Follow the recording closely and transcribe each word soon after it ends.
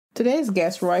Today's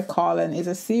guest, Roy Coughlan, is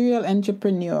a serial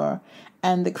entrepreneur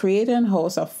and the creator and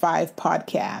host of 5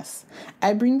 podcasts.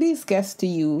 I bring these guests to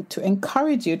you to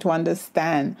encourage you to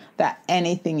understand that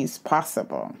anything is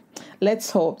possible.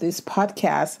 Let's hope this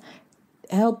podcast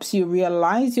helps you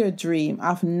realize your dream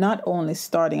of not only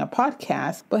starting a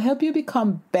podcast, but help you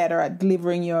become better at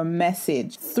delivering your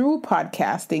message through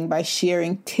podcasting by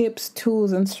sharing tips,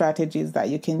 tools, and strategies that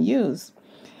you can use.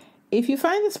 If you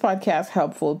find this podcast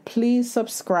helpful, please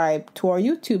subscribe to our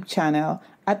YouTube channel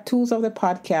at Tools of the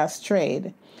Podcast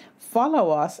Trade. Follow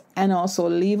us and also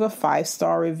leave a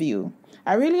 5-star review.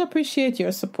 I really appreciate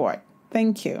your support.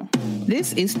 Thank you.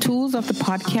 This is Tools of the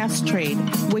Podcast Trade,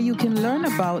 where you can learn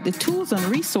about the tools and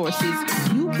resources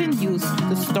you can use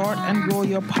to start and grow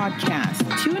your podcast.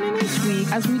 Tune in each week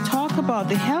as we talk about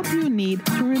the help you need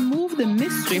to remove the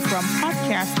mystery from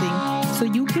podcasting so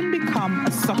you can become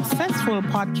a successful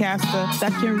podcaster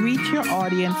that can reach your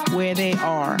audience where they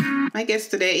are. My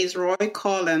guest today is Roy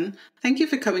Coughlan. Thank you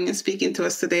for coming and speaking to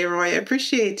us today, Roy. I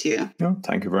appreciate you. No,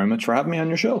 thank you very much for having me on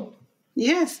your show.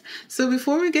 Yes. So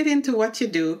before we get into what you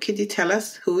do, could you tell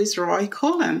us who is Roy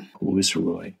Coughlan? Who is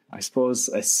Roy? I suppose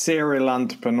a serial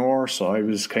entrepreneur. So I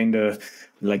was kind of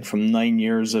like from 9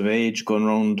 years of age going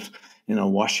around,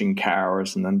 washing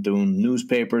cars and then doing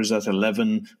newspapers at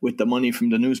 11. With the money from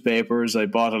the newspapers, I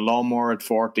bought a lawnmower at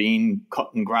 14,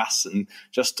 cutting grass, and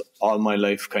just all my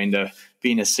life kind of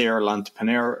being a serial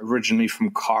entrepreneur, originally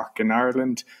from Cork in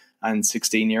Ireland, and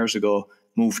 16 years ago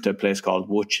moved to a place called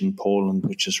Łódź in Poland,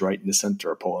 which is right in the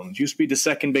center of Poland. It used to be the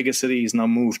second biggest city, is now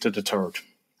moved to the third.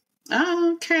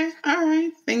 Oh, okay. All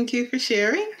right. Thank you for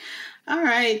sharing. All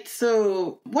right.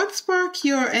 So what sparked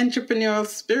your entrepreneurial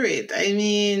spirit? I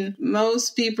mean,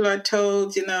 most people are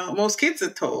told, most kids are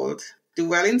told, do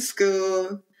well in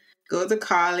school, go to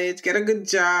college, get a good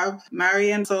job,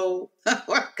 marry. And so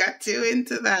what got you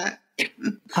into that?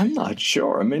 I'm not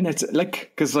sure. I mean, it's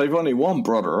like, because I've only one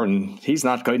brother and he's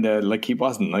not kind of like, he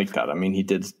wasn't like that. I mean, he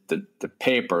did the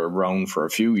paper round for a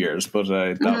few years, but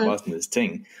that wasn't his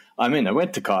thing. I mean, I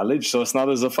went to college, so it's not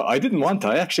as if I didn't want to.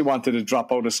 I actually wanted to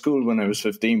drop out of school when I was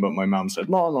 15, but my mom said,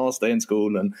 no, stay in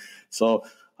school. And so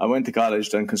I went to college,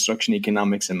 done construction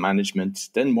economics and management,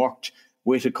 then worked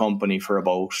with a company for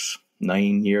about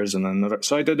 9 years and another.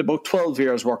 So I did about 12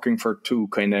 years working for 2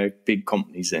 kind of big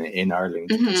companies in Ireland,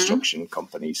 construction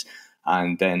companies,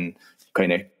 and then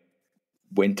kind of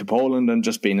went to Poland and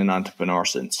just been an entrepreneur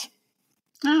since.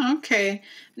 Oh, okay.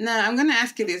 Now I'm going to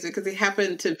ask you this because it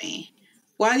happened to me.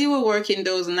 While you were working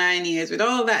those 9 years with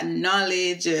all that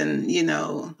knowledge and,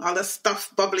 all the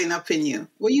stuff bubbling up in you,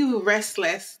 were you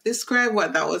restless? Describe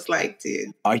what that was like to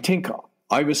you. I think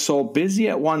I was so busy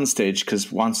at one stage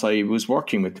because once I was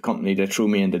working with the company, they threw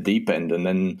me in the deep end. And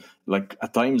then like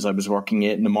at times I was working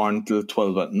 8 in the morning till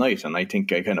 12 at night. And I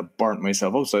think I kind of burnt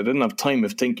myself out. So I didn't have time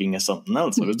of thinking of something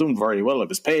else. I was doing very well. I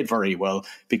was paid very well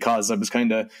because I was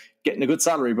kind of getting a good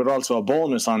salary, but also a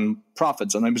bonus on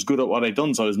profits. And I was good at what I'd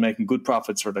done. So I was making good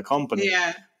profits for the company.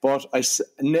 Yeah. But I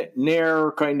suppose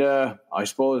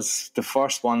the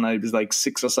first one, I was like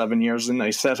 6 or 7 years in,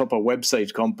 I set up a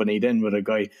website company then with a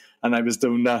guy, and I was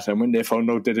doing that. And when they found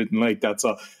out, they didn't like that.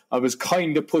 So I was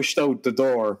kind of pushed out the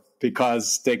door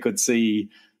because they could see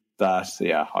that,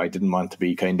 I didn't want to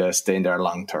be kind of staying there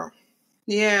long term.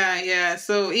 Yeah.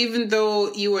 So even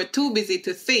though you were too busy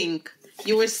to think,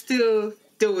 you were still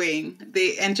doing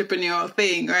the entrepreneurial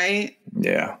thing, right?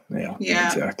 Yeah,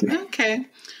 exactly. Okay.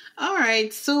 All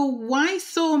right. So why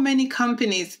so many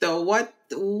companies, though? What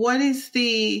is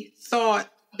the thought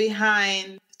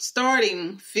behind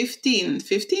starting 15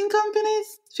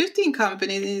 companies? 15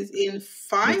 companies in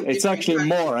 5 It's actually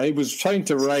countries. More. I was trying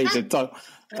to write it.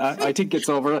 I think it's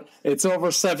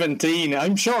over 17.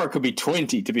 I'm sure it could be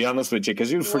 20, to be honest with you,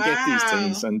 because you forget these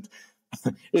things. And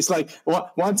it's like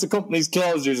once a company's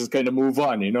closed, you just kind of move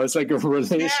on. It's like a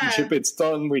relationship. Yeah. It's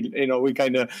done. We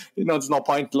kind of, there's no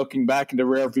point looking back in the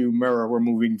rearview mirror. We're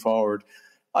moving forward.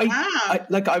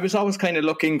 I was always kind of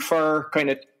looking for kind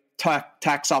of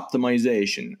tax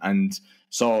optimization, and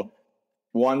so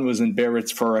one was in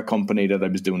Biarritz for a company that I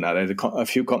was doing that. I had a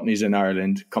few companies in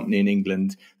Ireland, company in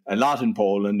England, a lot in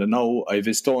Poland, and now I have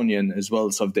Estonian as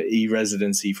well, so I have the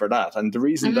e-residency for that. And the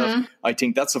reason that I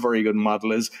think that's a very good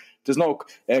model is there's no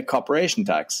corporation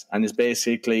tax, and it's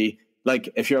basically like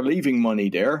if you're leaving money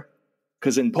there,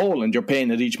 because in Poland you're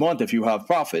paying it each month if you have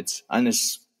profits, and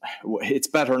it's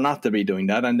better not to be doing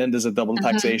that. And then there's a double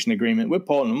taxation agreement with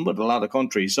Poland, with a lot of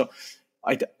countries. So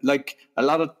like a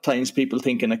lot of times people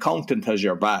think an accountant has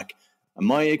your back. And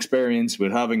my experience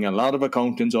with having a lot of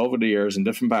accountants over the years in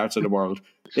different parts of the world,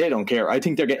 they don't care. I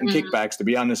think they're getting kickbacks, to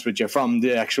be honest with you, from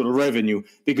the actual revenue,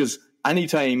 because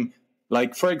anytime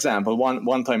like, for example,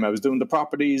 one time I was doing the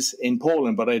properties in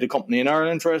Poland, but I had a company in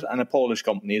Ireland for it and a Polish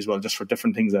company as well, just for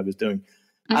different things I was doing.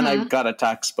 And I got a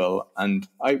tax bill. And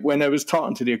when I was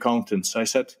talking to the accountants, I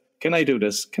said, can I do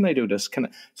this? Can I do this?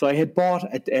 So I had bought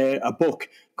a book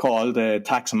called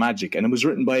Tax Magic, and it was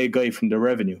written by a guy from the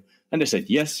revenue. And they said,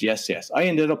 yes, yes, yes. I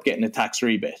ended up getting a tax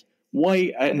rebate.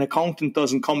 Why an accountant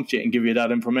doesn't come to you and give you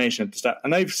that information at the start?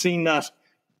 And I've seen that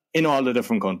in all the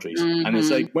different countries. And it's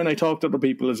like, when I talk to other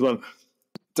people as well,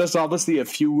 there's obviously a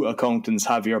few accountants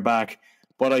have your back,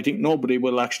 but I think nobody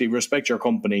will actually respect your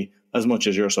company as much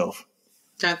as yourself.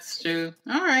 That's true.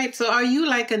 All right. So are you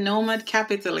like a nomad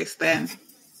capitalist then?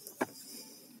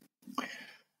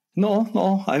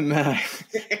 No, I'm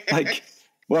like,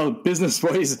 well,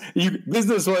 business-wise,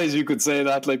 you could say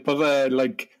that. Like, but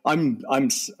like, I'm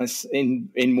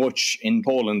in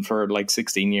Poland for like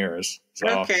 16 years, so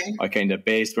okay. I kind of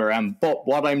based where I am. But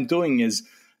what I'm doing is,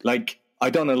 like, I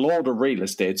done a lot of real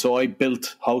estate. So I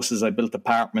built houses, I built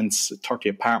apartments, 30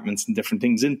 apartments and different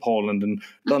things in Poland, and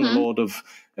done a lot of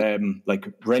like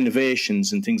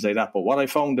renovations and things like that. But what I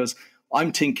found is,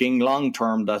 I'm thinking long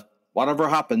term that whatever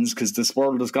happens, because this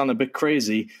world has gone a bit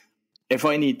crazy, if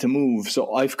I need to move.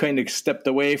 So I've kind of stepped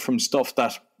away from stuff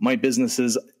that my business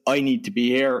is, I need to be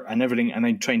here and everything, and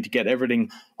I'm trying to get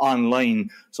everything online.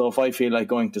 So if I feel like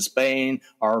going to Spain,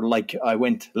 or like I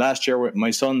went last year with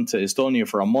my son to Estonia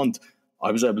for a month,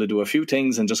 I was able to do a few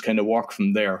things and just kind of work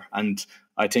from there. And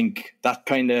I think that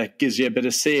kind of gives you a bit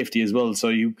of safety as well. So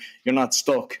you're not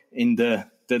stuck in the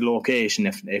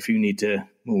location if you need to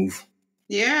move.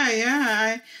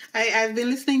 Yeah. I've been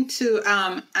listening to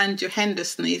Andrew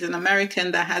Henderson. He's an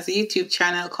American that has a YouTube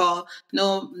channel called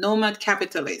Nomad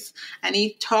Capitalist. And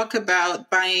he talk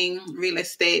about buying real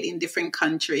estate in different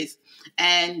countries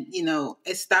and,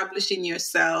 establishing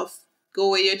yourself, go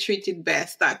where you're treated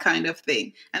best, that kind of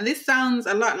thing. And this sounds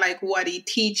a lot like what he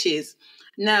teaches.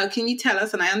 Now, can you tell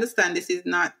us, and I understand this is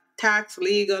not tax,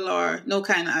 legal, or no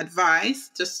kind of advice,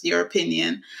 just your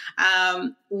opinion,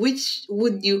 which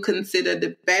would you consider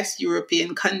the best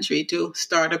European country to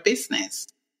start a business?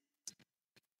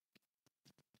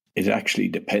 It actually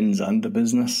depends on the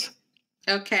business.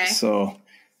 Okay. So,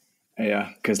 yeah,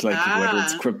 because like whether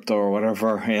it's crypto or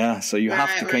whatever, yeah, so you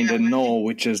have to kind of know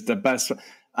which is the best.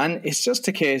 And it's just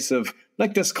a case of,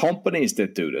 like, there's companies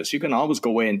that do this. You can always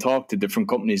go away and talk to different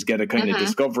companies, get a kind of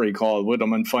discovery call with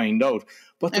them and find out.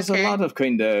 But there's a lot of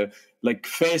kind of like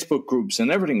Facebook groups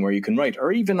and everything where you can write,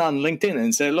 or even on LinkedIn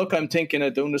and say, look, I'm thinking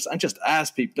of doing this, and just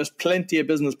ask people. There's plenty of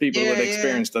business people with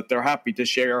experience that they're happy to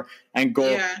share and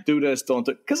go do this, don't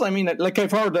do. Because I mean, like,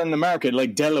 I've heard in America,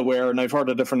 like Delaware, and I've heard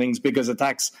of different things because of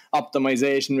tax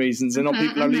optimization reasons.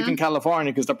 People are leaving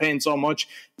California because they're paying so much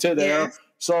to there.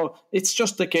 So it's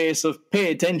just a case of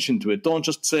pay attention to it. Don't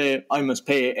just say, I must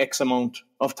pay X amount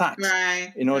of tax.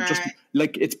 Just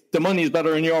like, it's the money is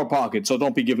better in your pocket. So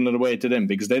don't be giving it away to them,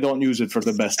 because they don't use it for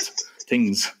the best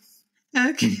things.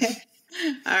 Okay.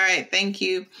 All right. Thank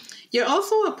you. You're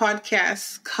also a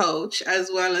podcast coach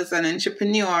as well as an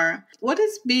entrepreneur. What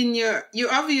has been you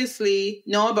obviously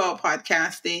know about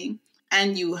podcasting,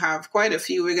 and you have quite a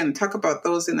few. We're going to talk about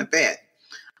those in a bit.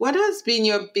 What has been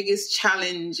your biggest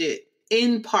challenge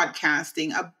in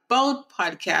podcasting, about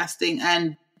podcasting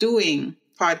and doing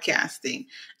podcasting,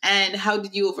 and how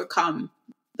did you overcome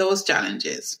those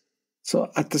challenges?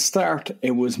 So at the start,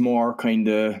 it was more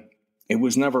it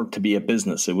was never to be a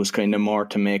business. It was kind of more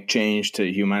to make change to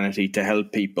humanity, to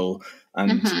help people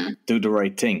and do the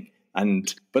right thing.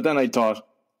 But then I thought,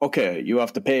 okay, you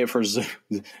have to pay for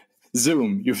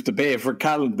Zoom, you have to pay for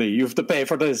Calendly, you have to pay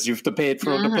for this, you have to pay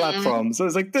for the platform. So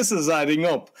it's like, this is adding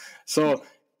up. So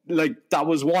like, that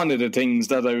was one of the things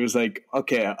that I was like,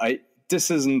 okay, this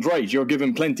isn't right. You're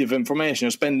giving plenty of information.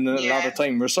 You're spending a lot of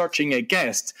time researching a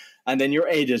guest, and then you're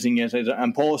editing it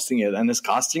and posting it, and it's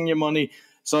costing you money.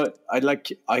 So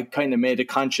I kind of made a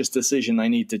conscious decision. I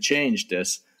need to change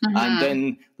this. And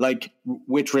then, like,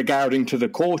 with regarding to the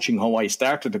coaching, how I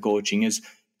started the coaching is,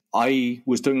 I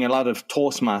was doing a lot of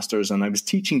Toastmasters, and I was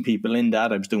teaching people in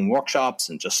that. I was doing workshops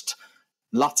and just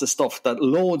lots of stuff that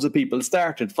loads of people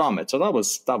started from it. So that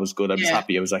was good. I was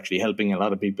happy. I was actually helping a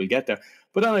lot of people get there.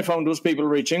 But then I found those people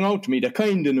reaching out to me that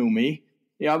kind of knew me.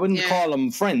 Yeah, I wouldn't call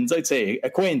them friends. I'd say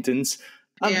acquaintance.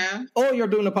 And, oh, you're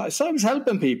doing a podcast. So I was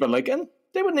helping people, like, and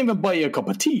they wouldn't even buy you a cup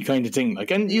of tea, kind of thing.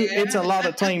 Like, and it's a lot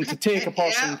of time to take a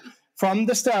person from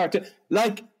the start.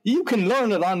 Like, you can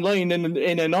learn it online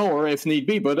in an hour if need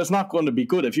be, but it's not going to be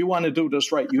good. If you want to do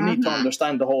this right, you need to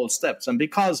understand the whole steps. And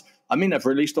because, I mean, I've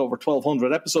released over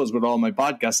 1,200 episodes with all my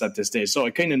podcasts at this stage, so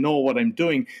I kind of know what I'm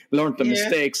doing, learned the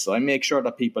mistakes, so I make sure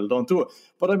that people don't do it.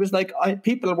 But I was like,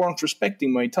 people weren't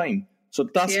respecting my time. So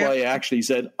that's why I actually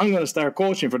said, I'm going to start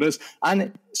coaching for this.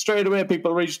 And straight away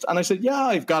people reached, and I said, yeah,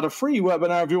 I've got a free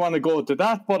webinar if you want to go to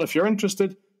that, but if you're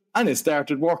interested. And it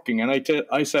started working. And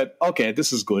I said, okay,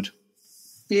 this is good.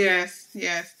 Yes.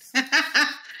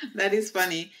 That is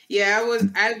funny. Yeah,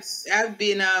 I've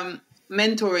been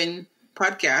mentoring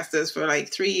podcasters for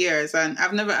like 3 years, and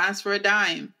I've never asked for a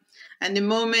dime. And the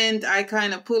moment I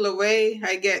kind of pull away,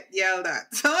 I get yelled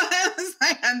at. So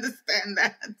I understand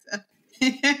that.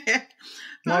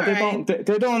 No,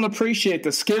 they don't appreciate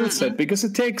the skill set, because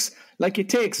it takes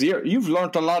years. You've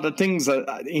learned a lot of things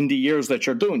in the years that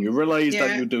you're doing. You realize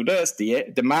that you do this,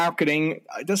 the marketing.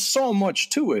 There's so much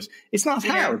to it. It's not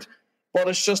hard, but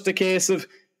it's just a case of,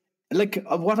 like,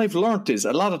 what I've learned is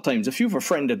a lot of times, if you have a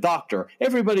friend, a doctor,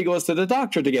 everybody goes to the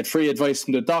doctor to get free advice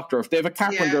from the doctor. If they have a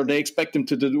carpenter, they expect him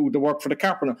to do the work for the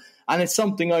carpenter. And it's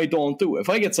something I don't do. If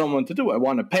I get someone to do it, I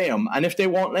want to pay them. And if they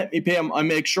won't let me pay them, I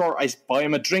make sure I buy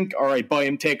them a drink, or I buy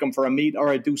them, take them for a meet, or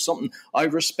I do something. I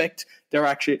respect their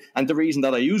actually, and the reason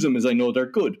that I use them is I know they're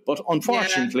good. But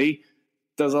unfortunately,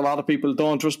 there's a lot of people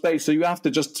don't respect. So you have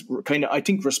to just kind of, I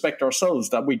think, respect ourselves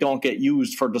that we don't get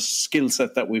used for the skill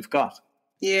set that we've got.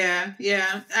 Yeah.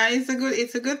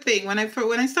 It's a good thing. When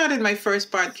I started my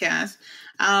first podcast,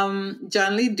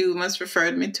 John Lee Dumas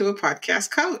referred me to a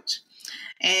podcast coach.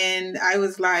 And I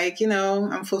was like,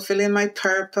 I'm fulfilling my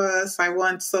purpose. I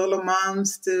want solo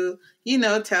moms to,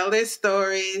 tell their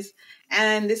stories.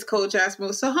 And this coach asked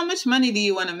me, so how much money do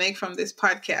you want to make from this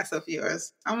podcast of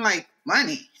yours? I'm like,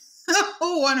 money?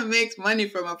 Who want to make money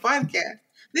from a podcast?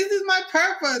 This is my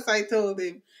purpose, I told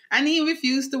him. And he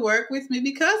refused to work with me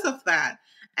because of that.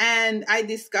 And I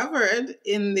discovered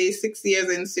in the 6 years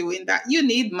ensuing that you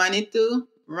need money to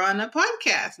run a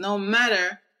podcast, no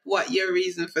matter what your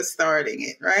reason for starting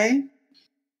it, right?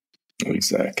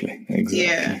 Exactly.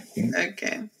 Yeah.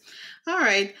 Okay. All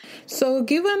right. So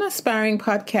give aspiring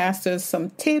podcasters some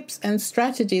tips and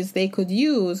strategies they could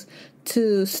use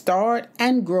to start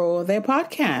and grow their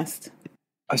podcast.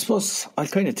 I suppose I'll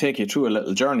kind of take you through a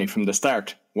little journey from the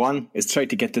start. One is try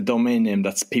to get the domain name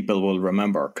that people will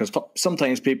remember, because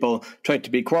sometimes people try to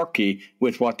be quirky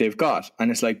with what they've got,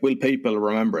 and it's like, will people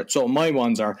remember it? So my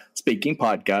ones are Speaking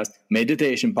Podcast,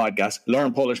 Meditation Podcast,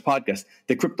 Learn Polish Podcast,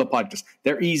 the Crypto Podcast.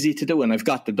 They're easy to do, and I've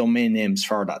got the domain names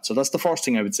for that. So that's the first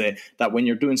thing I would say, that when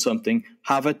you're doing something,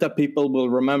 have it that people will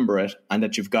remember it and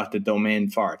that you've got the domain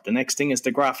for it. The next thing is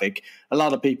the graphic. A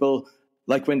lot of people,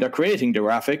 like when they're creating the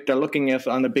graphic, they're looking at it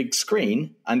on a big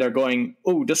screen and they're going,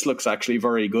 oh, this looks actually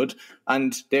very good.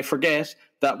 And they forget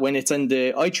that when it's in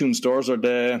the iTunes stores or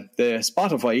the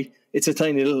Spotify, it's a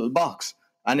tiny little box.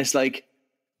 And it's like,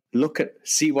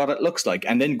 see what it looks like,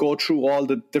 and then go through all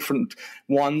the different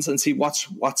ones and see what's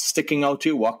sticking out to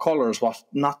you, what colors, what,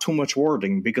 not too much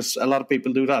wording, because a lot of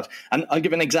people do that. And I'll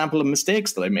give an example of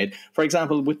mistakes that I made. For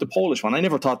example, with the Polish one, I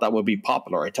never thought that would be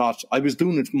popular. I thought I was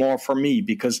doing it more for me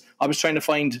because I was trying to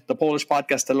find the Polish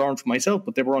podcast to learn for myself,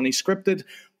 but they were only scripted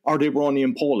or they were only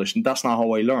in Polish, and that's not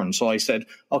how I learned. So I said,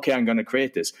 okay, I'm going to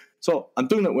create this. So I'm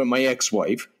doing it with my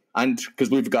ex-wife, and because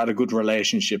we've got a good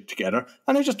relationship together,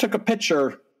 and I just took a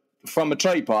picture from a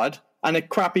tripod and a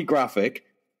crappy graphic,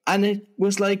 and it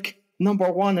was like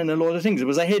number one in a load of things. It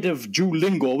was ahead of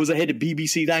Duolingo, it was ahead of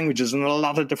BBC languages and a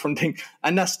lot of different things,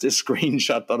 and that's the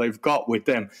screenshot that I've got with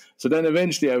them. So then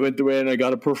eventually I went away and I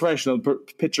got a professional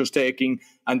pictures taking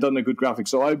and done a good graphic.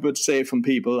 So I would say from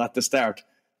people at the start,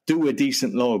 do a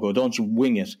decent logo, don't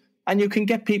wing it. And you can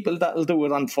get people that'll do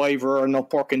it on Fiverr or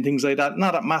Upwork and things like that,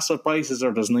 not at massive prices,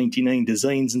 or there's 99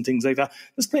 designs and things like that.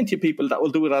 There's plenty of people that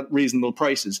will do it at reasonable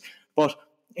prices. But,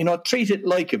 treat it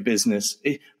like a business.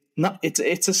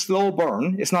 It's a slow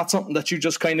burn. It's not something that you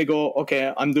just kind of go,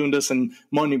 okay, I'm doing this and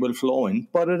money will flow in.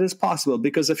 But it is possible,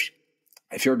 because if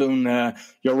you're doing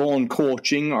your own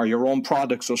coaching or your own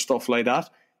products or stuff like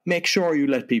that, make sure you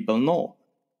let people know,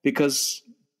 because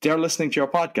they're listening to your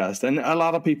podcast. And a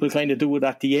lot of people kind of do it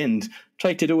at the end.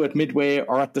 Try to do it midway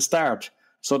or at the start,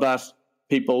 so that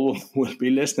people will be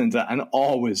listening to it. And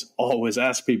always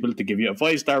ask people to give you a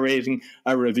 5-star rating,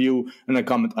 a review, and a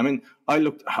comment. I mean,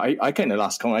 I kind of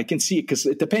lost count. I can see it, because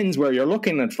it depends where you're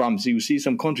looking at from. So you see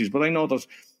some countries, but I know that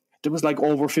there was like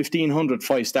over 1,500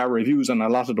 5-star reviews on a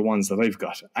lot of the ones that I've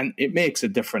got. And it makes a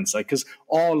difference, because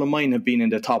all of mine have been in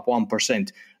the top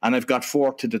 1%, and I've got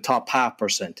 4 to the top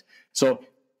 0.5%. So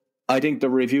I think the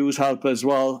reviews help as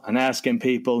well, and asking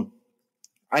people,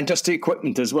 and just the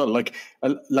equipment as well.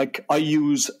 Like I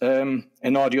use an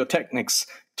Audio Technics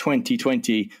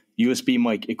 2020 USB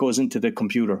mic. It goes into the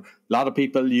computer. A lot of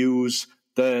people use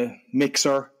the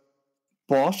mixer,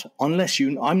 But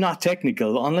I'm not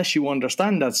technical, unless you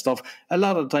understand that stuff, a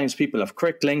lot of times people have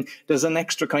crickling, there's an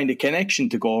extra kind of connection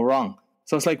to go wrong.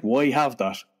 So it's like, why have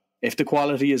that? If the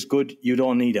quality is good, you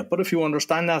don't need it. But if you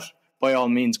understand that, by all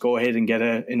means, go ahead and get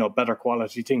a better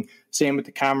quality thing. Same with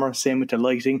the camera, same with the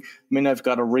lighting. I mean, I've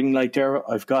got a ring light there.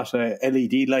 I've got a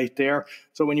LED light there.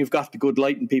 So when you've got the good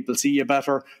light and people see you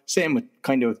better, same with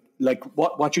kind of like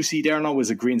what you see there now is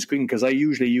a green screen, because I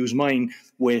usually use mine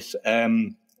with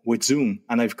Zoom,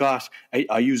 and I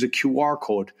use a QR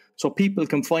code. So people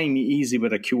can find me easy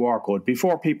with a QR code.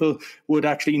 Before, people would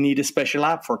actually need a special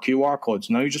app for QR codes.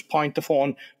 Now you just point the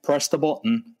phone, press the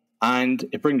button, and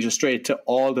it brings you straight to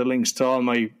all the links to all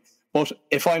my... But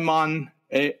if I'm on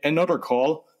another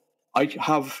call, I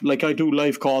do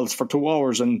live calls for 2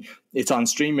 hours and it's on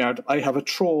StreamYard. I have a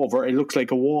throw over, it looks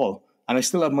like a wall, and I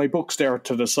still have my books there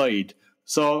to the side.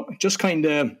 So just kind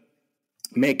of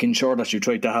making sure that you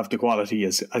try to have the quality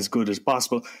as good as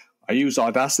possible. I use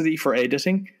Audacity for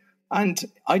editing, and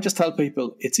I just tell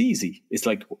people it's easy. It's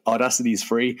like Audacity is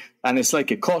free, and it's like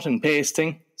a cut and paste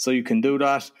thing, so you can do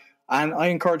that. And I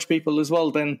encourage people as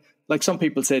well then, like some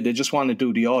people say they just want to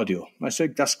do the audio. I say,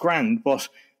 that's grand, but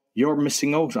you're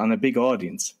missing out on a big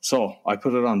audience. So I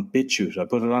put it on BitChute, I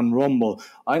put it on Rumble.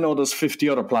 I know there's 50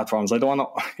 other platforms. I don't want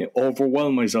to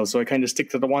overwhelm myself, so I kind of stick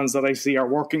to the ones that I see are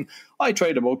working. I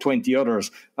tried about 20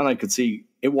 others, and I could see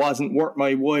it wasn't worth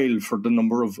my while for the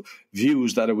number of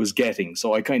views that it was getting.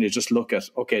 So I kind of just look at,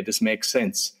 okay, this makes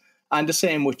sense. And the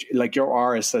same with like your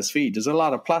RSS feed. There's a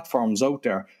lot of platforms out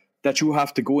there that you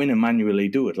have to go in and manually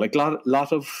do it. Like a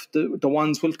lot of the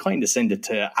ones will kind of send it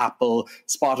to Apple,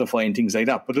 Spotify and things like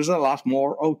that. But there's a lot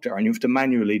more out there and you have to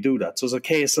manually do that. So it's a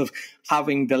case of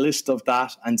having the list of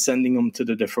that and sending them to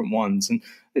the different ones. And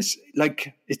it's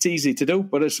easy to do,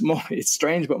 but it's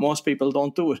strange, but most people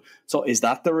don't do it. So is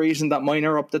that the reason that mine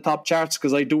are up the top charts?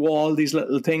 Because I do all these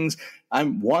little things.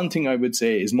 And one thing I would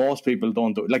say is most people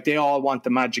don't do it. Like they all want the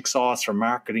magic sauce for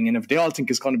marketing, and if they all think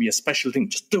it's going to be a special thing,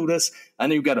 just do this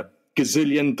and you get a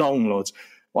gazillion downloads.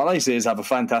 What I say is have a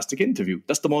fantastic interview.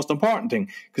 That's the most important thing,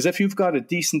 because if you've got a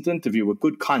decent interview with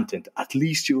good content, at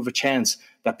least you have a chance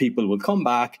that people will come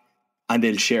back and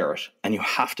they'll share it. And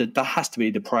that has to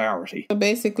be the priority. So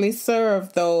basically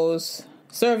serve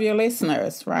your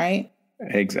listeners, right?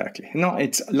 Exactly. No,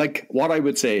 it's like what I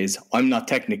would say is I'm not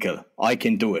technical. I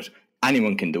can do it.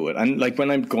 Anyone can do it. And like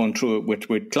when I'm going through it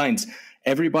with clients,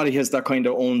 everybody has their kind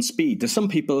of own speed. There's some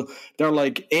people, they're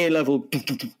like A-level,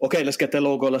 okay, let's get the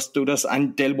logo, let's do this,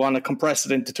 and they'll want to compress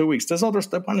it into 2 weeks. There's others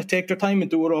that want to take their time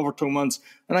and do it over 2 months.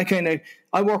 And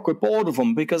I work with both of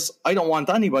them because I don't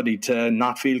want anybody to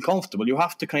not feel comfortable. You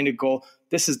have to kind of go,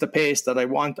 this is the pace that I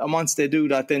want. And once they do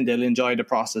that, then they'll enjoy the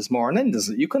process more. And then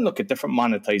you can look at different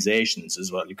monetizations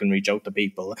as well. You can reach out to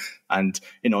people and,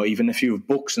 even if you have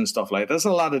books and stuff like that, there's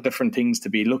a lot of different things to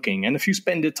be looking. And if you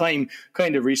spend the time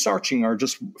kind of researching or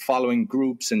just following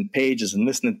groups and pages and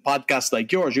listening to podcasts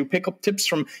like yours, you pick up tips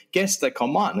from guests that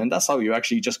come on. And that's how you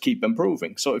actually just keep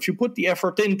improving. So if you put the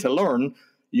effort in to learn,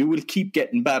 you will keep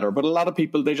getting better. But a lot of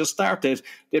people, they just start it,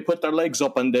 they put their legs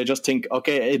up and they just think,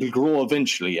 okay, it'll grow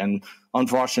eventually. And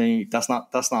unfortunately, that's not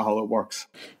how it works.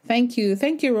 Thank you,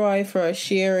 Roy, for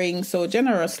sharing so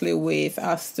generously with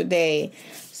us today.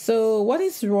 So what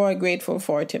is Roy grateful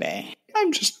for today?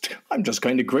 I'm just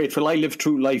kind of grateful. I live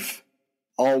through life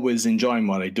always enjoying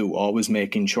what I do, always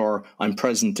making sure I'm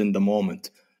present in the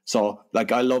moment. So,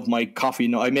 like, I love my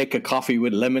coffee. I make a coffee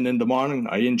with lemon in the morning.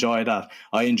 I enjoy that.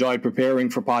 I enjoy preparing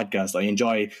for podcasts. I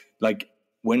enjoy, like,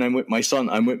 when I'm with my son,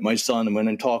 I'm with my son. And when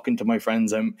I'm talking to my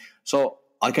friends, so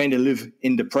I kind of live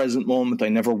in the present moment. I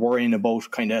never worrying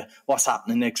about kind of what's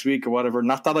happening next week or whatever.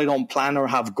 Not that I don't plan or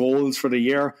have goals for the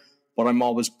year, but I'm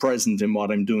always present in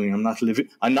what I'm doing. I'm not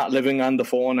living on the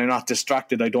phone. I'm not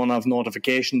distracted. I don't have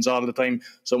notifications all the time.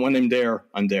 So when I'm there,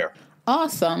 I'm there.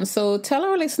 Awesome. So tell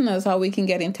our listeners how we can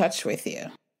get in touch with you.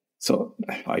 So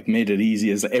I've made it easy,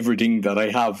 as everything that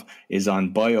I have is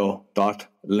on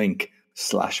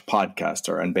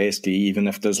bio.link/podcaster. And basically, even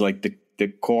if there's like the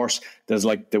course, there's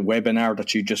like the webinar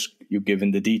that you give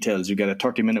in the details. You get a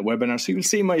 30-minute webinar. So you'll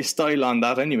see my style on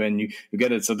that anyway, and you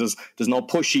get it. So there's no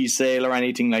pushy sale or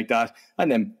anything like that.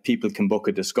 And then people can book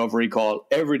a discovery call.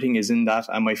 Everything is in that,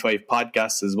 and my 5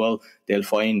 podcasts as well. They'll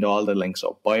find all the links.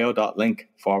 So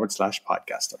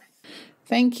bio.link/podcaster.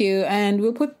 Thank you. And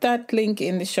we'll put that link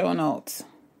in the show notes.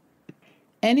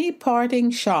 Any parting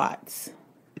shots?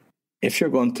 If you're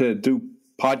going to do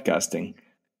podcasting,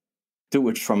 do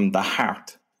it from the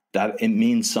heart, that it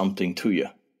means something to you.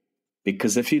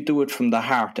 Because if you do it from the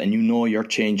heart and you know you're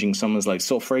changing someone's life.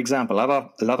 So, for example, a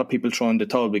lot of people throw in the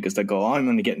towel because they go, I'm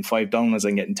only getting 5 downloads,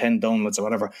 I'm getting 10 downloads or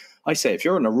whatever. I say, if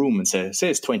you're in a room and say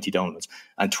it's 20 downloads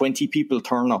and 20 people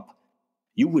turn up,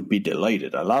 you would be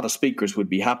delighted. A lot of speakers would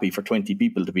be happy for 20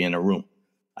 people to be in a room.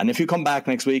 And if you come back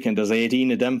next week and there's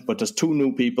 18 of them, but there's 2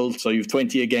 new people, so you've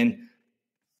 20 again,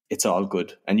 it's all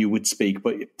good and you would speak.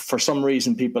 But for some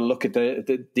reason, people look at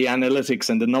the analytics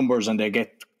and the numbers and they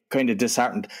get kind of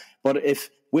disheartened. But if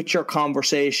with your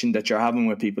conversation that you're having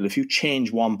with people, if you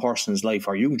change one person's life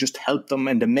or you just help them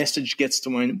and the message gets to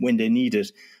them when they need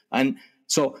it. And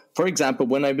so, for example,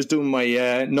 when I was doing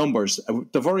my numbers,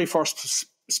 the very first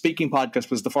speaking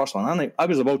podcast was the first one. And I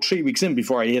was about 3 weeks in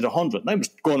before I hit 100. And I was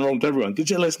going around to everyone. Did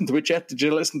you listen to it yet? Did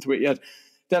you listen to it yet?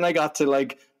 Then I got to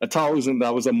like 1,000.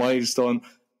 That was a milestone.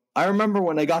 I remember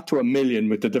when I got to 1 million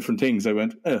with the different things, I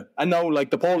went, and now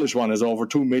like the Polish one is over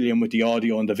 2 million with the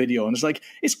audio and the video. And it's like,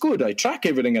 it's good. I track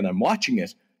everything and I'm watching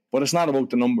it, but it's not about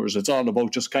the numbers. It's all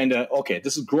about just kind of, okay,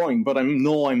 this is growing, but I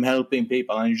know I'm helping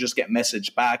people and you just get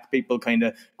message back, people kind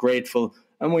of grateful.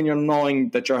 And when you're knowing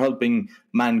that you're helping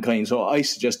mankind, so I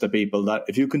suggest to people that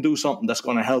if you can do something that's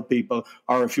going to help people,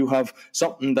 or if you have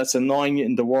something that's annoying you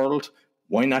in the world,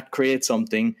 why not create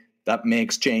something that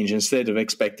makes change instead of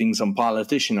expecting some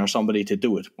politician or somebody to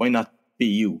do it? Why not be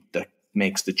you that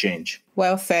makes the change?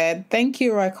 Well said. Thank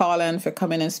you, Coughlan, for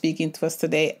coming and speaking to us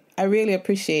today. I really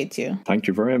appreciate you. Thank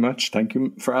you very much. Thank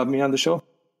you for having me on the show.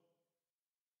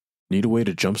 Need a way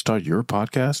to jumpstart your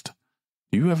podcast?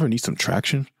 Do you ever need some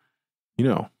traction? You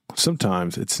know,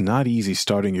 sometimes it's not easy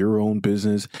starting your own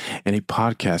business, and a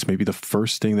podcast may be the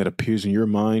first thing that appears in your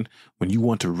mind when you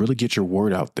want to really get your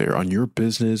word out there on your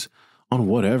business, on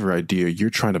whatever idea you're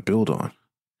trying to build on.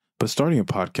 But starting a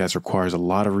podcast requires a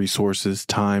lot of resources,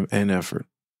 time, and effort.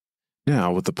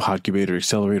 Now, with the Podcubator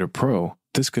Accelerator Pro,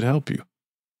 this could help you.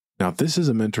 Now, this is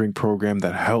a mentoring program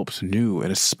that helps new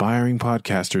and aspiring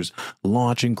podcasters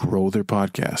launch and grow their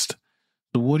podcast.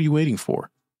 So what are you waiting for?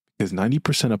 Because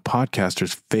 90% of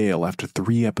podcasters fail after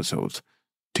 3 episodes.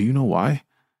 Do you know why?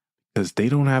 Because they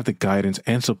don't have the guidance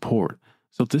and support.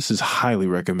 So this is highly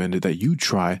recommended that you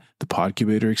try the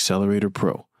Podcubator Accelerator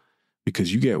Pro,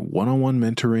 because you get one-on-one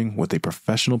mentoring with a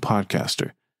professional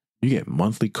podcaster. You get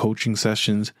monthly coaching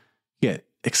sessions, you get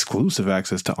exclusive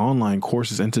access to online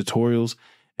courses and tutorials,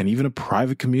 and even a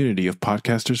private community of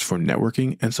podcasters for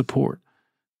networking and support.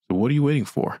 So what are you waiting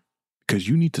for? Because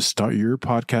you need to start your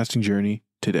podcasting journey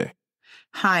today.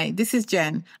 Hi, this is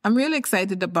Jen. I'm really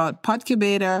excited about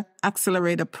Podcubator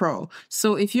Accelerator Pro.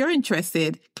 So if you're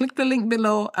interested, click the link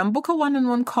below and book a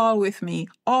one-on-one call with me,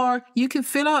 or you can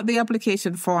fill out the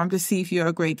application form to see if you're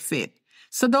a great fit.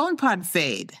 So don't pod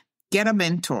fade. Get a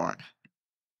mentor.